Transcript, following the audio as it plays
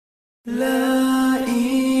La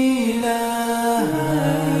ilaha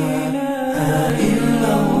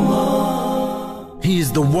illallah. He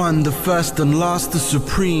is the one, the first and last, the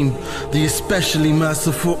supreme, the especially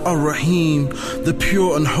merciful Ar-Rahim, the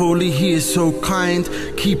pure and holy. He is so kind.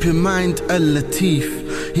 Keep in mind Al-Latif.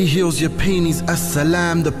 He heals your pain. He's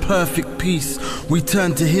As-Salam, the perfect peace. We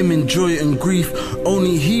turn to him in joy and grief.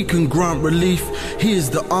 Only he can grant relief. He is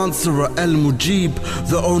the answerer, Al-Mujib,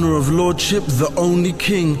 the owner of lordship, the only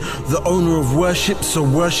king, the owner of worship, so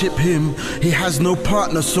worship him. He has no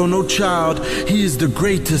partner, so no child. He is the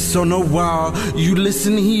greatest, so no wow. You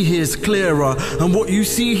listen, he hears clearer, and what you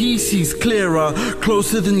see, he sees clearer.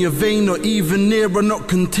 Closer than your vein, or even nearer, not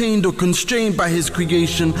contained or constrained by his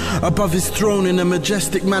creation. Above his throne in a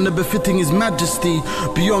majestic manner befitting his majesty.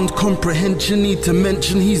 Beyond comprehension, need to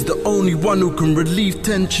mention, he's the only one who can relieve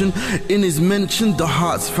tension. In his mention, the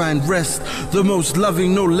hearts find rest. The most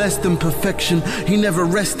loving, no less than perfection. He never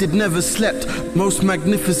rested, never slept. Most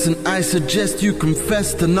magnificent, I suggest you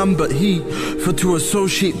confess to none but he. For to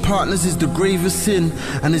associate partners is the gravest sin,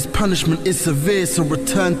 and his punishment is severe, so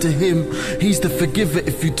return to him. He's the forgiver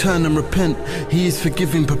if you turn and repent. He is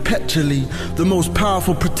forgiving perpetually, the most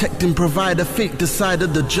powerful protecting provider, fate decider,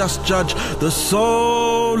 the just judge, the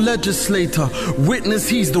sole legislator. Witness,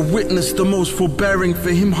 he's the witness, the most forbearing. For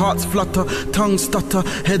him hearts flutter, tongues stutter,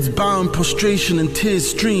 heads bow in prostration and tears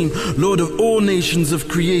stream. Lord of all nations of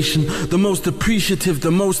creation, the most appreciative, the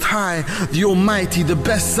most high, the almighty, the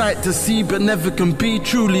best sight to see but never can be,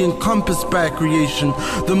 truly encompassed by creation.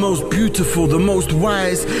 The most beautiful, the most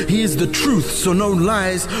wise. He is the truth, so no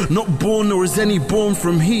lies. Not born, nor is any born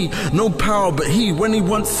from he. No power but he. When he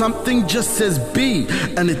wants something, just says be,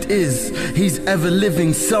 and it is. He's ever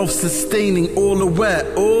living, self-sustaining, all aware,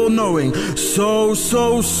 all knowing, so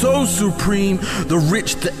supreme. The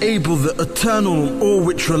rich, the able, the eternal, on all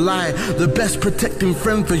which rely. The best protecting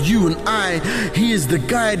friend for you and I. He is the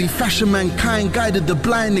guide, he fashioned mankind, guided the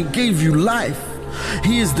blind and gave you life.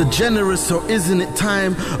 He is the generous, so isn't it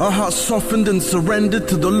time our hearts softened and surrendered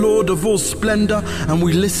to the Lord of all splendor? And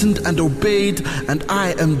we listened and obeyed, and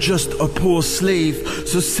I am just a poor slave.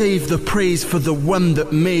 So save the praise for the one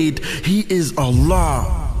that made. He is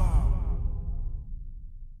Allah.